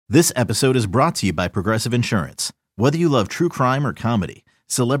This episode is brought to you by Progressive Insurance. Whether you love true crime or comedy,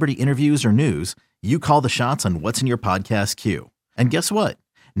 celebrity interviews or news, you call the shots on what's in your podcast queue. And guess what?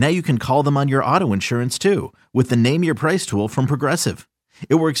 Now you can call them on your auto insurance too with the Name Your Price tool from Progressive.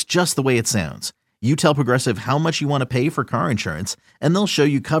 It works just the way it sounds. You tell Progressive how much you want to pay for car insurance, and they'll show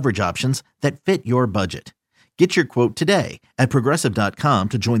you coverage options that fit your budget. Get your quote today at Progressive.com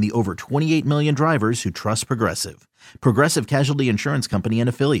to join the over 28 million drivers who trust Progressive. Progressive Casualty Insurance Company and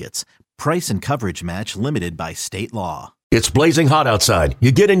Affiliates. Price and coverage match limited by state law. It's blazing hot outside.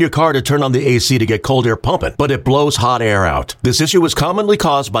 You get in your car to turn on the AC to get cold air pumping, but it blows hot air out. This issue is commonly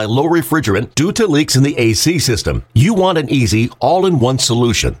caused by low refrigerant due to leaks in the AC system. You want an easy, all-in-one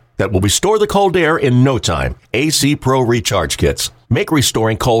solution that will restore the cold air in no time. AC Pro Recharge Kits make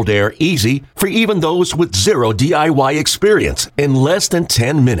restoring cold air easy for even those with zero DIY experience in less than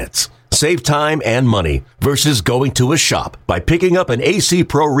 10 minutes. Save time and money versus going to a shop by picking up an AC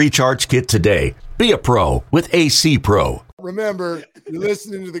Pro Recharge Kit today. Be a pro with AC Pro. Remember, you're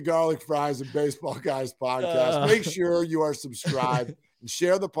listening to the Garlic Fries and Baseball Guys podcast. Make sure you are subscribed and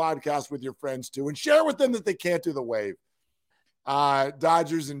share the podcast with your friends too, and share with them that they can't do the wave.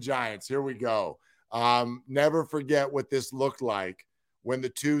 Dodgers and Giants, here we go. Never forget what this looked like when the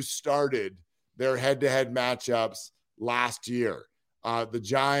two started their head-to-head matchups last year. The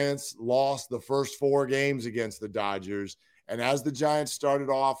Giants lost the first 4 games against the Dodgers, and as the Giants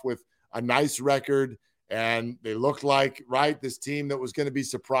started off with a nice record, and they looked like, this team that was going to be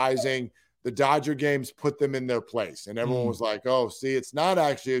surprising, the Dodger games put them in their place. And everyone was like, oh, see, it's not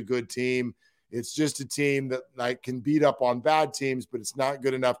actually a good team. It's just a team that can beat up on bad teams, but it's not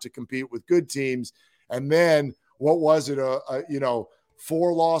good enough to compete with good teams. And then what was it?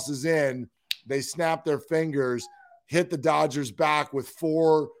 4 losses in, they snapped their fingers, hit the Dodgers back with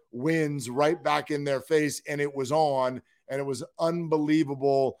 4 wins right back in their face, and it was on, and it was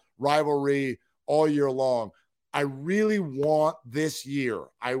unbelievable rivalry all year long. I really want this year,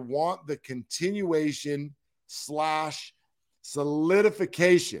 I want the continuation /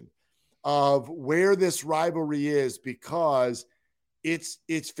 solidification of where this rivalry is, because it's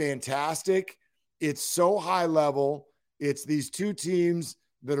fantastic. It's so high level. It's these two teams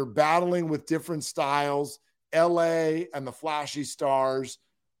that are battling with different styles, LA and the flashy stars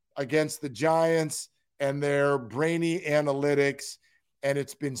against the Giants and their brainy analytics. And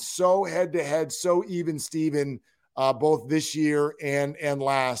it's been so head-to-head, so even-steven, both this year and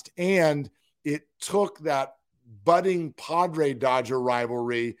last. And it took that budding Padre-Dodger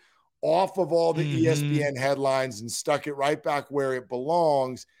rivalry off of all the ESPN headlines and stuck it right back where it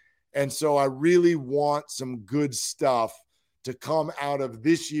belongs. And so I really want some good stuff to come out of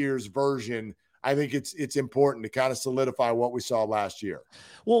this year's version. I think it's important to kind of solidify what we saw last year.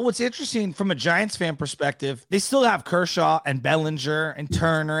 Well, what's interesting from a Giants fan perspective, they still have Kershaw and Bellinger and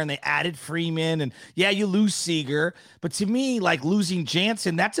Turner, and they added Freeman, and you lose Seager. But to me, like losing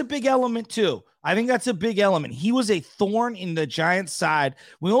Jansen, that's a big element too. I think that's a big element. He was a thorn in the Giants' side.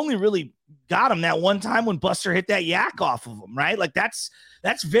 We only really got him that one time when Buster hit that yak off of him, right? Like that's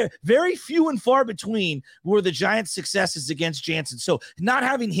very, very few and far between were the Giants' successes against Jansen. So not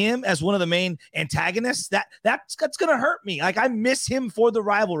having him as one of the main antagonists, that's going to hurt me. Like I miss him for the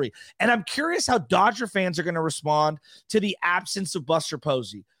rivalry. And I'm curious how Dodger fans are going to respond to the absence of Buster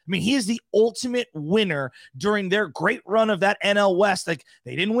Posey. I mean, he is the ultimate winner during their great run of that NL West. Like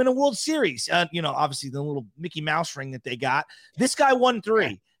they didn't win a World Series, obviously the little Mickey Mouse ring that they got. This guy won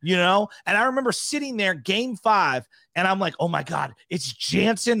 3. And I remember sitting there game 5 and I'm like, oh my God, it's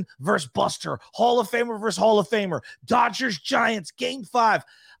Jansen versus Buster, Hall of Famer versus Hall of Famer, Dodgers, Giants, game 5.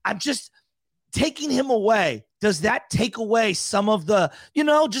 I'm just taking him away. Does that take away some of the,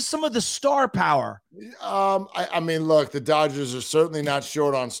 just some of the star power? I mean, look, the Dodgers are certainly not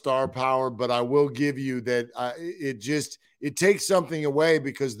short on star power, but I will give you that it takes something away,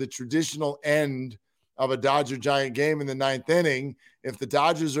 because the traditional end of a Dodger Giant game in the 9th inning, if the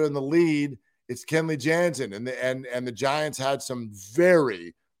Dodgers are in the lead, it's Kenley Jansen, and the Giants had some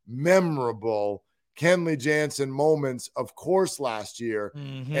very memorable Kenley Jansen moments, of course, last year.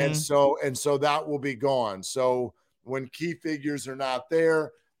 And so that will be gone. So when key figures are not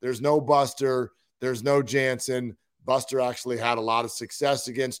there, there's no Buster, there's no Jansen. Buster actually had a lot of success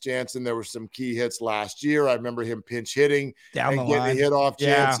against Jansen. There were some key hits last year. I remember him pinch hitting down and getting a hit off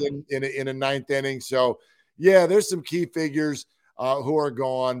Jansen in a 9th inning. So there's some key figures who are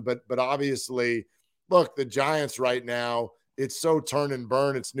gone, but obviously, look, the Giants right now, it's so turn and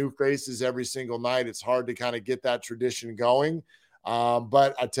burn. It's new faces every single night. It's hard to kind of get that tradition going.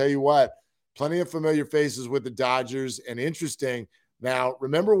 But I tell you what, plenty of familiar faces with the Dodgers, and interesting. Now,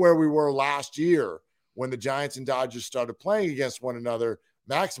 remember where we were last year when the Giants and Dodgers started playing against one another.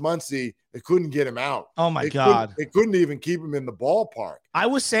 Max Muncy, they couldn't get him out. Oh my God. They couldn't even keep him in the ballpark. I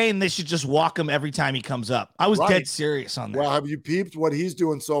was saying they should just walk him every time he comes up. I was dead serious on that. Well, have you peeped what he's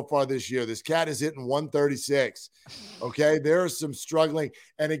doing so far this year? This cat is hitting 136. Okay. There's some struggling.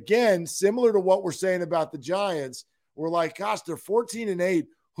 And again, similar to what we're saying about the Giants, we're like, gosh, they're 14-8.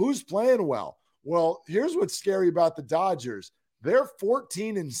 Who's playing well? Well, here's what's scary about the Dodgers. They're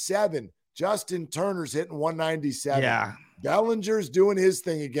 14-7. Justin Turner's hitting 197. Yeah. Bellinger's doing his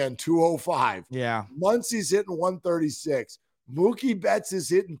thing again, 205. Yeah. Muncy's hitting 136. Mookie Betts is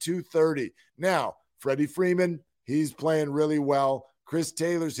hitting 230. Now, Freddie Freeman, he's playing really well. Chris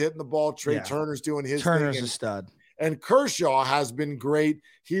Taylor's hitting the ball. Trey Turner's doing his thing. Turner's a stud. And Kershaw has been great.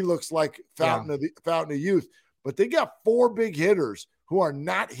 He looks like fountain of youth. But they got 4 big hitters who are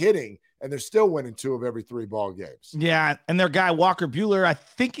not hitting, and they're still winning 2 of every 3 ball games. Yeah, and their guy, Walker Buehler, I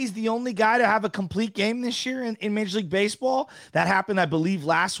think he's the only guy to have a complete game this year in Major League Baseball. That happened, I believe,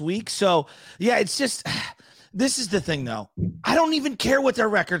 last week. So, yeah, it's just – this is the thing, though. I don't even care what their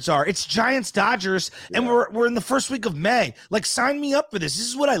records are. It's Giants-Dodgers, and we're in the first week of May. Like, sign me up for this. This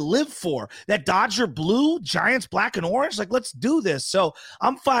is what I live for. That Dodger blue, Giants black and orange, like, let's do this. So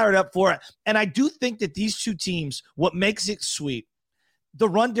I'm fired up for it. And I do think that these two teams, what makes it sweet, the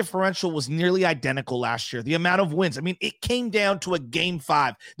run differential was nearly identical last year. The amount of wins, I mean, it came down to a game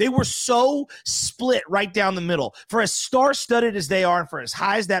 5. They were so split right down the middle. For as star-studded as they are and for as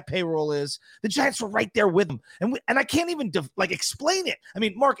high as that payroll is, the Giants were right there with them. And I can't even explain it. I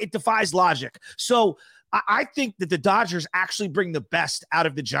mean, Mark, it defies logic. So I think that the Dodgers actually bring the best out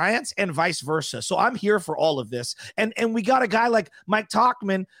of the Giants and vice versa. So I'm here for all of this. And we got a guy like Mike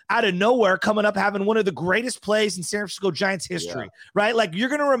Tauchman out of nowhere coming up having one of the greatest plays in San Francisco Giants history, right? Like, you're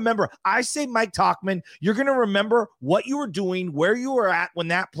going to remember, I say Mike Tauchman, you're going to remember what you were doing, where you were at when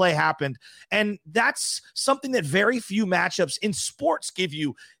that play happened. And that's something that very few matchups in sports give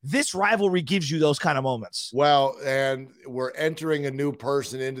you. This rivalry gives you those kind of moments. Well, and we're entering a new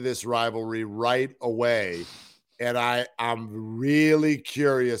person into this rivalry right away. And I'm really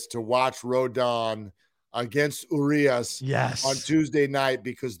curious to watch Rodon against Urias on Tuesday night,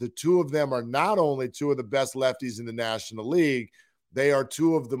 because the two of them are not only 2 of the best lefties in the National League, they are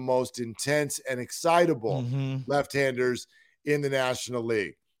 2 of the most intense and excitable left-handers in the National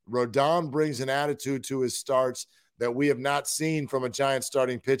League. Rodon brings an attitude to his starts that we have not seen from a Giant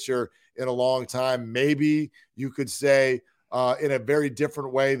starting pitcher in a long time. Maybe you could say in a very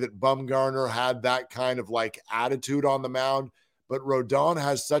different way that Bumgarner had that kind of like attitude on the mound, but Rodon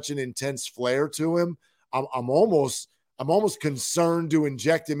has such an intense flair to him. I'm almost concerned to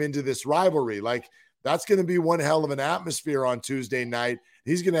inject him into this rivalry. Like, that's going to be one hell of an atmosphere on Tuesday night.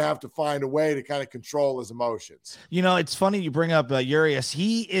 He's going to have to find a way to kind of control his emotions. You know, it's funny you bring up Urias.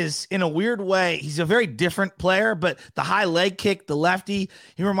 He is, in a weird way, he's a very different player, but the high leg kick, the lefty,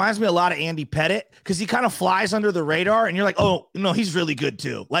 he reminds me a lot of Andy Pettit, because he kind of flies under the radar, and you're like, oh, no, he's really good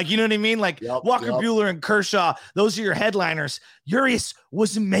too. Like, you know what I mean? Like, Walker Buehler and Kershaw, those are your headliners. Urias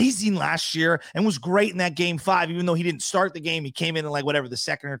was amazing last year and was great in that game 5, even though he didn't start the game. He came in like the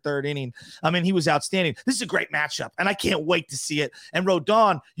second or third inning. I mean, he was outstanding. This is a great matchup, and I can't wait to see it. And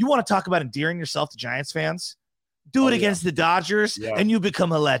Rodon, you want to talk about endearing yourself to Giants fans? Do it against the Dodgers, and you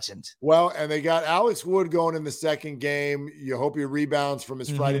become a legend. Well, and they got Alex Wood going in the second game. You hope he rebounds from his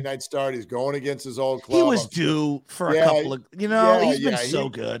Friday night start. He's going against his old club. He was due for a couple of, he's been so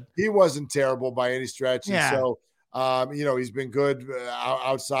good. He wasn't terrible by any stretch. And so, he's been good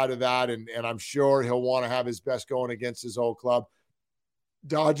outside of that. And I'm sure he'll want to have his best going against his old club.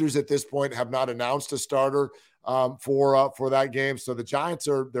 Dodgers at this point have not announced a starter for that game. So the Giants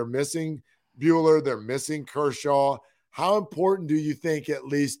they're missing Buehler, they're missing Kershaw. How important do you think at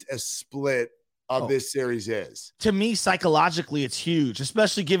least a split of this series is? To me, psychologically, it's huge,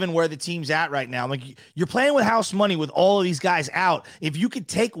 especially given where the team's at right now. Like, you're playing with house money with all of these guys out. If you could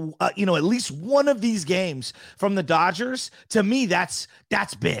take, at least one of these games from the Dodgers, to me, that's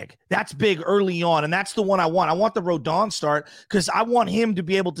big. That's big early on, and that's the one I want. I want the Rodon start, because I want him to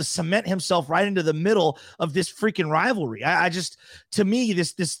be able to cement himself right into the middle of this freaking rivalry. To me,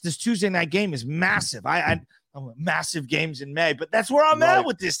 this Tuesday night game is massive. Massive games in May, but that's where I'm at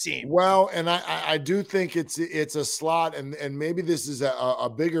with this team. Well, and I do think it's a slot, and maybe this is a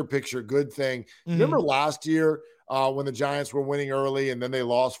bigger picture good thing. Remember last year when the Giants were winning early and then they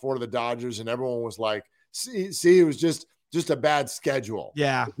lost 4 to the Dodgers, and everyone was like, see, it was just a bad schedule.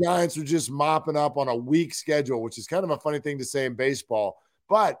 Yeah. The Giants were just mopping up on a weak schedule, which is kind of a funny thing to say in baseball,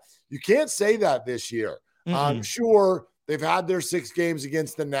 but you can't say that this year. I'm sure they've had their 6 games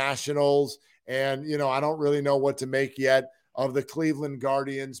against the Nationals. And, I don't really know what to make yet of the Cleveland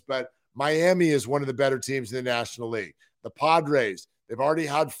Guardians, but Miami is one of the better teams in the National League. The Padres, They've already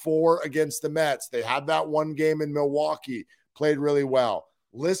had 4 against the Mets. They had that one game in Milwaukee, played really well.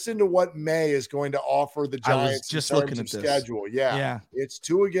 Listen to what May is going to offer the Giants just in looking terms at of this. schedule. Yeah. It's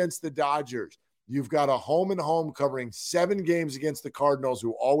 2 against the Dodgers. You've got a home and home covering 7 games against the Cardinals,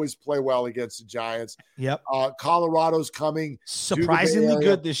 who always play well against the Giants. Yep. Colorado's coming. Surprisingly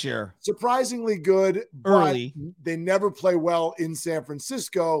good this year. Surprisingly good. Early. But they never play well in San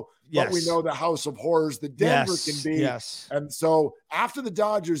Francisco. Yes. But we know the house of horrors that Denver can be. Yes. And so after the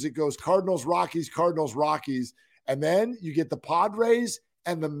Dodgers, it goes Cardinals, Rockies, Cardinals, Rockies. And then you get the Padres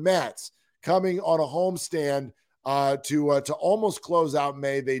and the Mets coming on a homestand to almost close out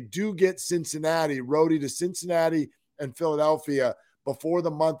May. They do get Cincinnati, roadie to Cincinnati and Philadelphia before the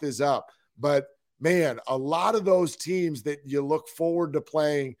month is up. But man, a lot of those teams that you look forward to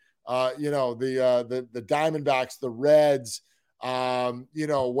playing, the Diamondbacks, the Reds,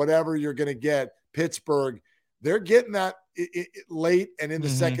 whatever you're going to get, Pittsburgh, they're getting that late and in the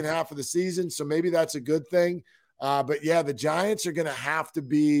second half of the season. So maybe that's a good thing. But yeah, the Giants are going to have to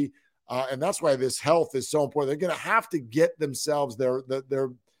be, and that's why this health is so important. They're going to have to get themselves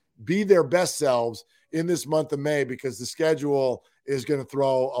be their best selves in this month of May, because the schedule is going to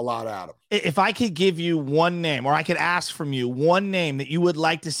throw a lot at them. If I could give you one name, or I could ask from you one name that you would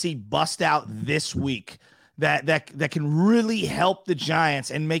like to see bust out this week, that can really help the Giants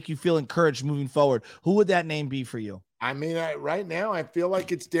and make you feel encouraged moving forward, who would that name be for you? I mean, right now I feel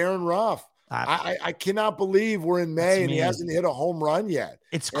like it's Darren Ruff. I cannot believe we're in May and he hasn't hit a home run yet.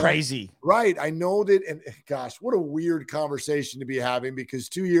 It's crazy. Right. I know that. And gosh, what a weird conversation to be having, because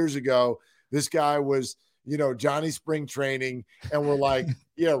 2 years ago, this guy was, Johnny Spring Training. And we're like,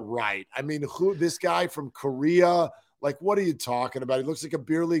 yeah, right. I mean, this guy from Korea, like, what are you talking about? He looks like a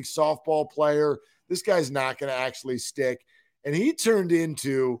beer league softball player. This guy's not going to actually stick. And he turned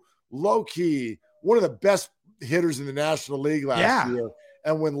into low key, one of the best hitters in the National League last year.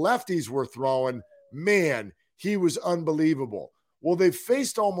 And when lefties were throwing, man, he was unbelievable. Well, they've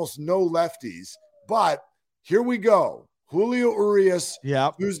faced almost no lefties, but here we go. Julio Urias,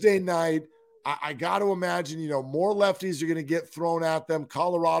 Tuesday night. I got to imagine, more lefties are going to get thrown at them.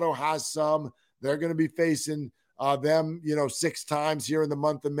 Colorado has some. They're going to be facing them, 6 times here in the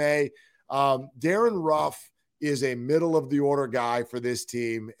month of May. Darren Ruff is a middle-of-the-order guy for this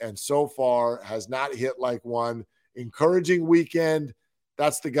team, and so far has not hit like one. Encouraging weekend.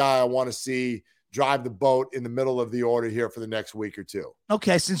 That's the guy I want to see drive the boat in the middle of the order here for the next week or two.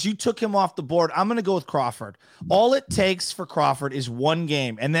 Okay, since you took him off the board, I'm going to go with Crawford. All it takes for Crawford is one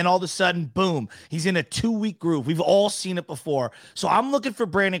game, and then all of a sudden, boom, he's in a 2-week groove. We've all seen it before. So I'm looking for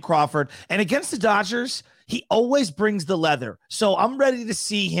Brandon Crawford. And against the Dodgers, he always brings the leather. So I'm ready to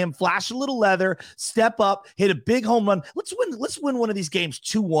see him flash a little leather, step up, hit a big home run. Let's win one of these games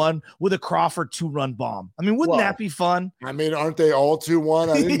 2-1 with a Crawford 2-run bomb. I mean, wouldn't that be fun? I mean, aren't they all 2-1?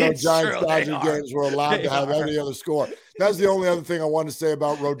 I didn't know Giants-Dodger games were allowed to have any other score. That's the only other thing I wanted to say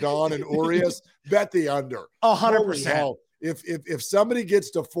about Rodon and Urias. Bet the under. 100%. If somebody gets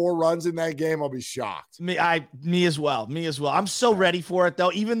to 4 runs in that game, I'll be shocked. Me as well. I'm so ready for it,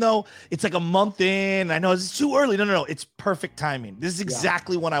 though, even though it's like a month in. I know it's too early. No. It's perfect timing. This is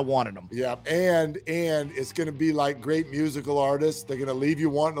exactly when I wanted them. Yeah, and it's going to be like great musical artists. They're going to leave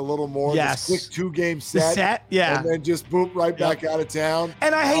you wanting a little more. Yes. This quick 2-game set. And then just boop right back out of town.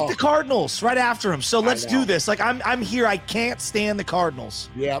 And I hate the Cardinals right after him. So let's do this. Like, I'm here. I can't stand the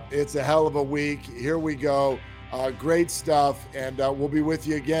Cardinals. Yeah, it's a hell of a week. Here we go. Great stuff, and we'll be with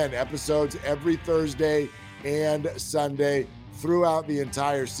you again. Episodes every Thursday and Sunday throughout the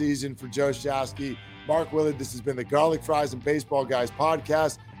entire season. For Joe Shasky, Mark Willard, this has been the Garlic Fries and Baseball Guys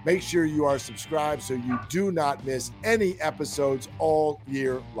podcast. Make sure you are subscribed so you do not miss any episodes all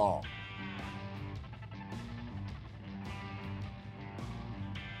year long.